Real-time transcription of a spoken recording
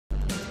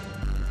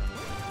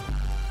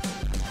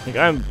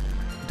Like,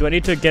 do I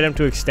need to get him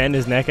to extend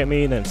his neck at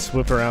me and then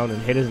swip around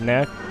and hit his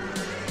neck?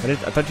 I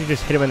thought you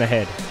just hit him in the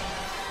head.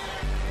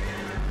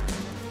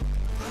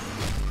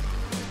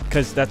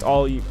 Because that's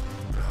all you...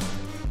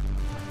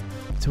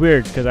 It's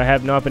weird, because I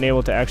have not been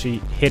able to actually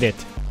hit it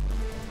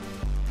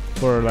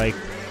for like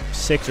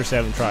 6 or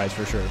 7 tries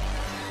for sure.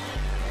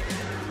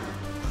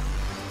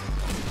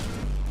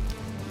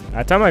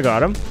 That time I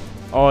got him.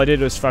 All I did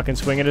was fucking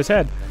swing at his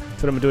head.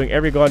 That's what I'm doing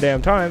every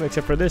goddamn time,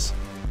 except for this.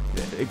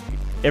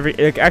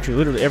 Actually,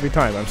 literally every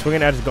time. I'm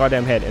swinging at his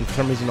goddamn head, and for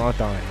some reason not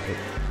dying.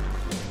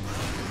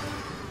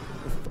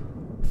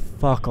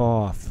 Fuck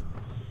off.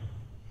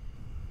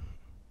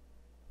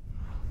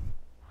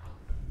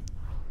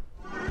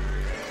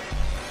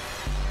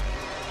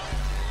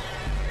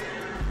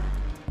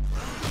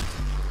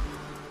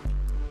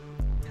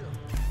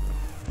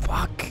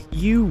 Fuck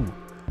you.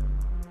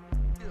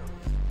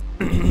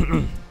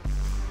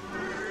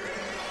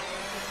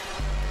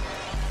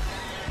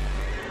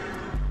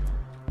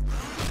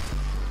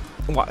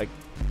 What? Like,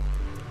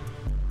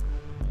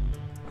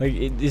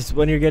 it's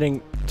when you're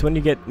getting... It's when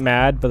you get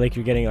mad, but like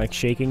you're getting like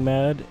shaking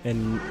mad,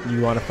 and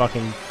you want to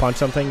fucking punch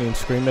something and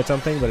scream at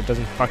something, but it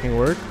doesn't fucking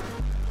work.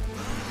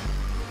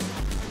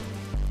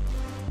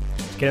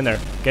 Just get in there.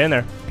 Get in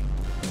there.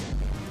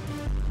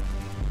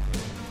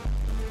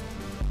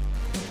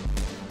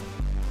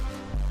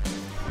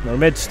 We're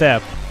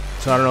mid-step,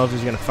 so I don't know if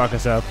he's gonna fuck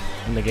us up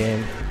in the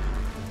game.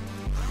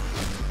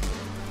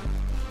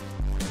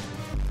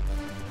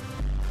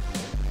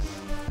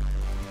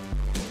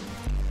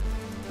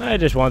 I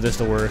just want this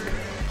to work.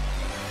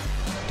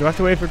 Do I have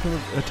to wait for him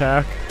to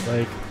attack?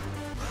 Like...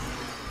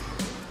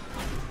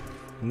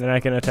 And then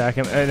I can attack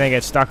him, and then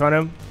get stuck on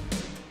him?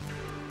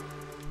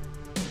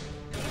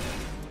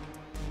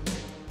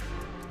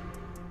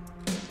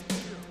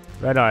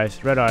 Red eyes,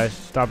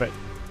 stop it.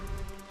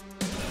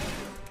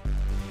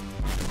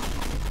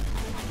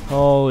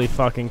 Holy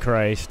fucking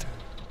Christ.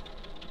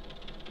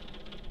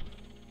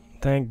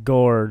 Thank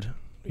God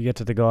we get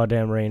to the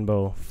goddamn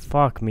rainbow.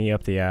 Fuck me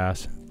up the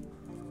ass.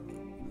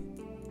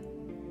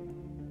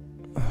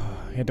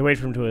 I had to wait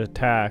for him to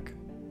attack.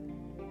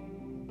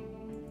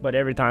 But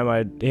every time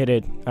I hit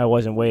it, I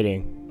wasn't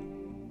waiting.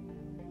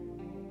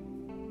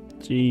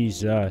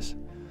 Jesus.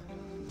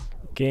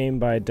 Game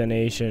by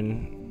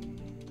donation.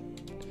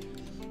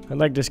 I'd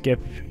like to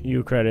skip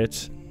you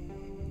credits.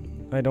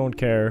 I don't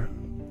care.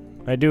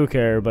 I do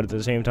care, but at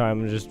the same time,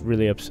 I'm just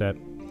really upset.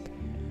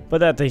 But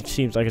that thing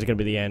seems like it's gonna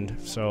be the end.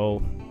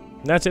 So,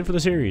 that's it for the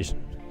series.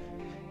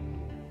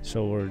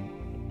 So we're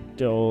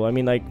still, I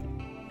mean, like,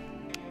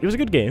 it was a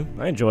good game.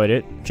 I enjoyed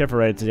it, except for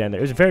right at the end.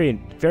 It was very,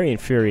 very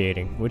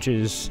infuriating, which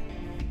is...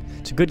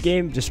 It's a good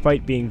game,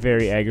 despite being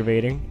very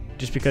aggravating,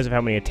 just because of how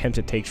many attempts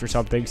it takes for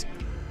some things.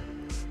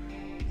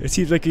 It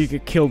seems like you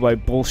get killed by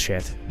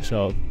bullshit,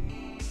 so...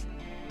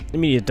 I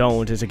mean, you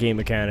don't as a game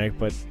mechanic,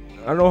 but...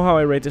 I don't know how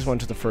I rate this one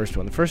to the first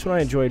one. The first one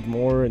I enjoyed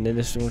more, and then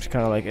this one was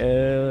kind of like,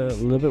 a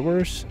little bit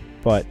worse,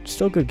 but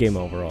still a good game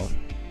overall.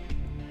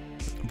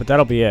 But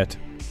that'll be it.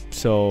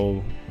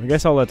 So, I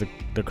guess I'll let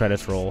the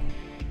credits roll.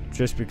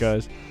 Just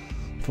because,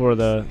 for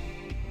the,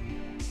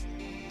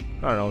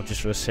 I don't know, just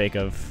for the sake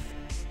of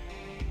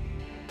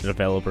the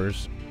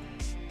developers.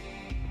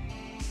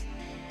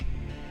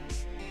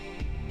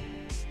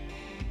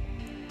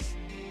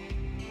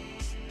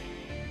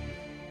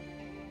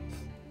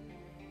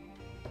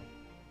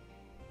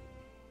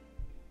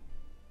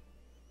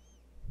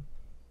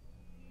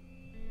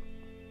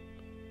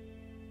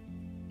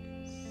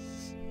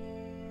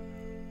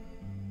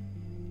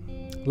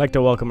 I'd like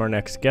to welcome our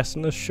next guest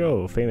on the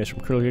show, famous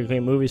from critically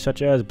acclaimed movies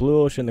such as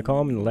Blue Ocean, The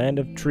Calm, and The Land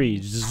of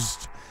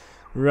Trees.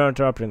 We're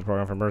interrupting the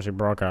program for Mercy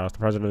Broadcast. The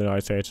President of the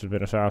United States has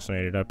been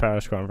assassinated at a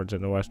Paris conference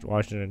in the West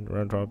Washington.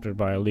 We're interrupted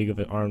by a league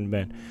of armed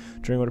men.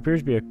 During what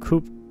appears to be a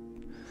coup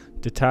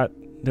d'etat,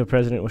 the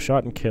president was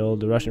shot and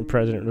killed. The Russian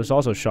president was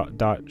also shot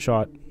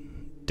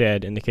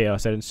dead in the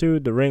chaos that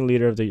ensued. The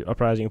ringleader of the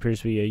uprising appears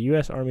to be a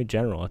U.S. Army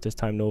general. At this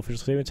time, no official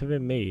statements have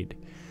been made.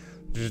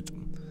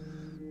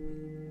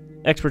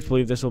 Experts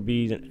believe this will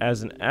be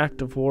as an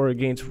act of war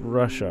against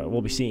Russia.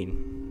 Will be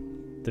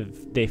seen.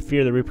 They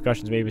fear the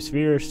repercussions may be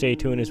severe. Stay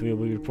tuned as we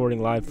will be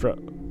reporting live from...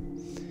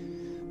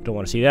 Don't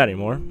want to see that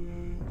anymore.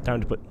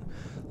 Time to put...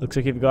 Looks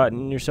like you've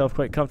gotten yourself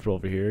quite comfortable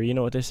over here. You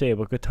know what they say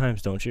about good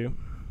times, don't you?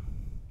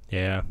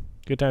 Yeah.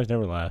 Good times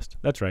never last.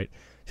 That's right.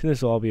 Soon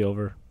this will all be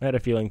over. I had a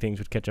feeling things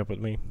would catch up with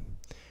me.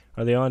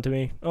 Are they on to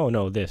me? Oh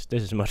no, this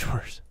is much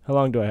worse. How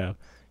long do I have?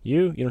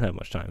 You don't have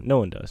much time. No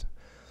one does.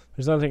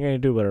 There's nothing I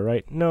can do about it,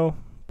 right? No.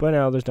 By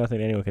now, there's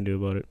nothing anyone can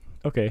do about it.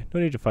 Okay, no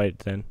need to fight it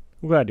then.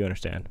 I'm glad you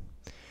understand.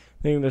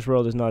 Thinking this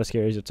world is not as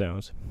scary as it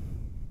sounds.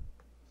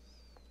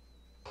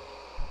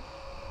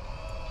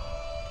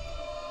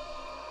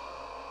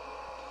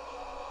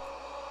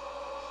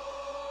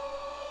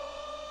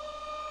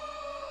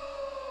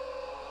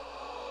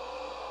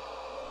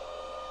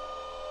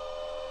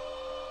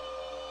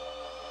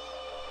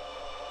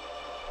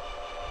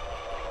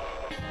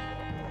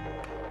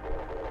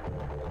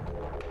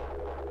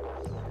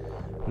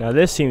 Now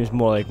this seems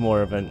more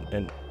of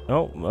an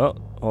oh, well,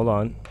 hold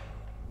on.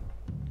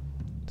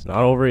 It's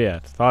not over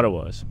yet. Thought it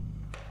was.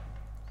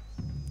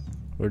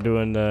 We're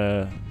doing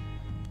the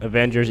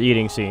Avengers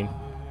eating scene.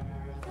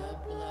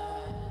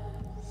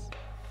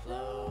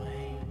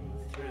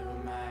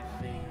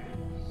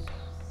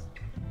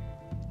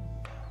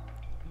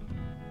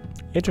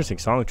 Interesting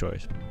song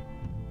choice.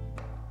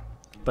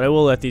 But I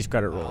will let these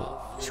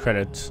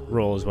credits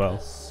roll as well.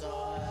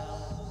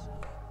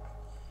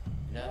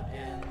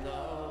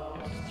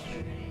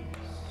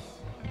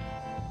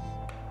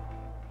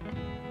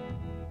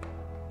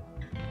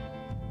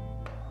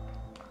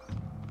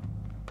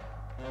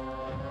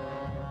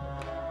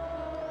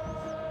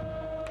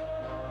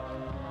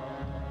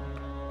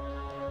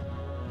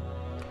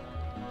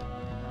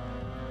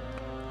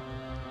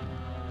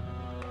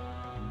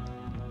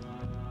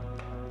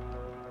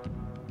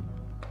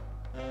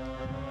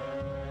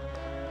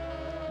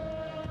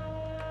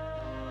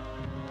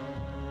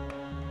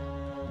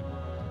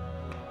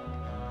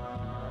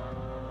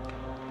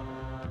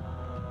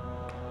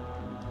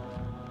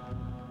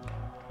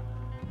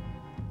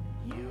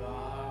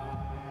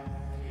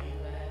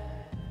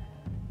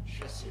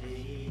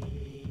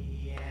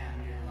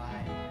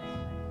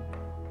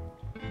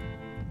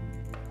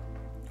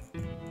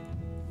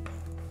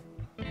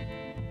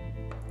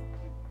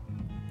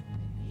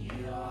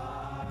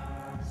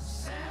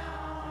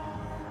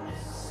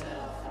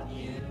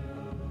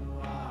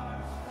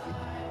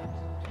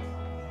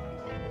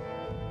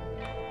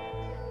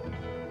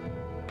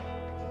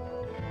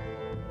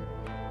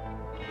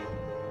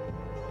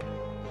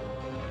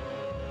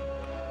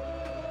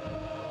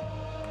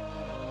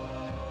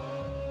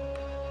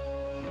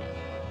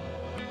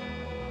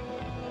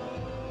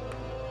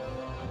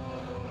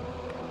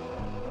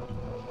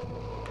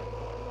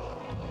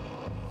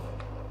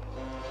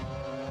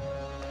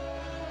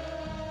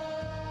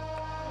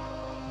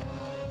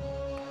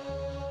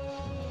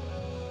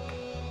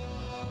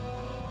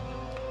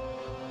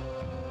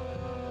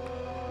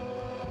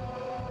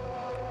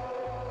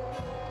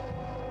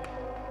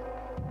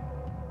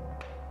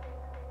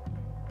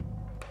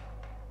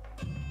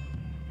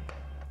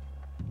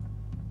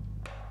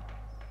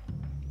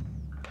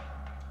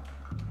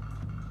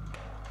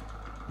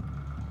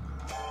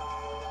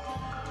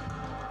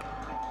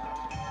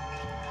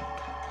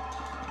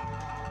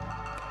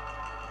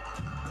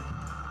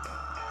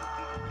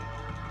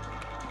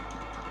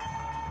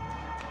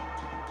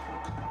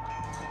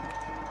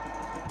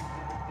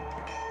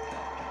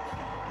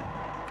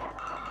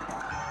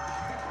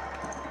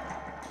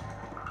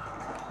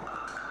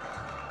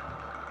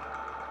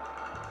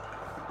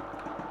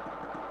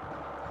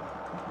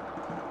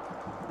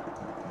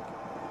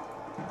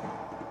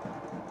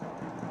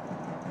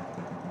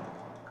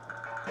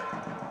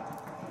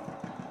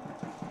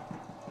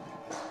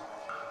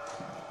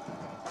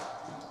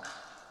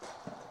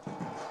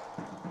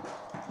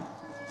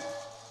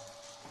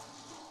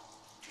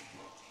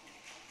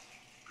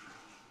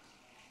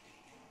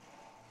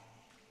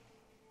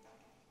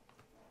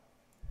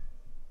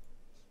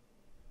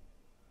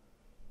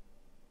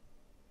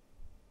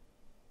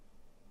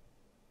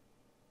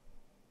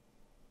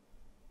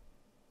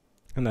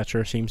 And that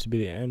sure seems to be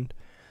the end.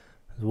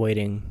 I was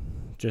waiting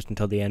just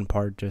until the end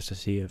part just to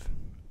see if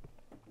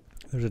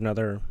there's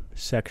another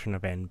section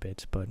of end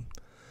bits, but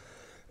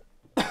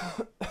it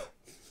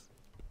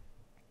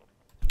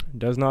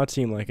does not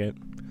seem like it.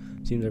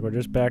 Seems like we're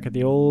just back at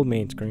the old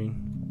main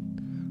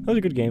screen. That was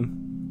a good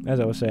game, as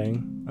I was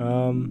saying.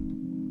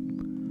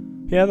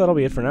 Yeah, that'll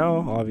be it for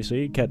now,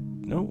 obviously.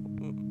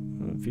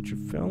 Feature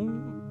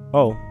film?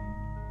 Oh.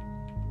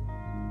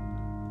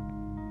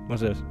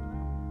 What's this?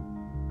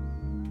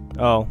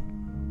 Oh.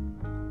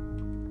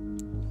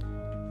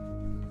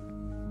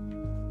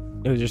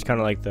 It was just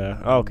kind of like the...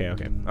 Oh, okay.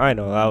 I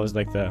know, that was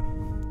like the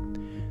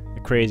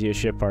craziest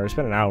shit part. I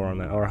spent an hour on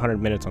that, or 100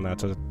 minutes on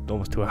that, so it's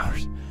almost 2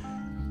 hours.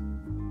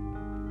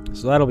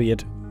 So that'll be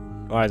it.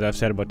 As I've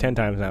said about 10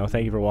 times now,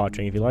 thank you for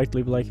watching. If you liked,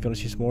 leave a like. If you want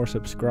to see some more,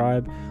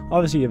 subscribe.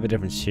 Obviously, you have a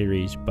different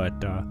series, but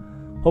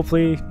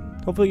hopefully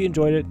you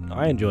enjoyed it.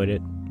 I enjoyed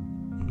it.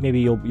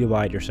 Maybe you'll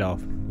buy it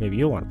yourself. Maybe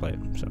you'll want to play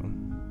it. So,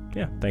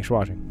 yeah, thanks for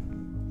watching.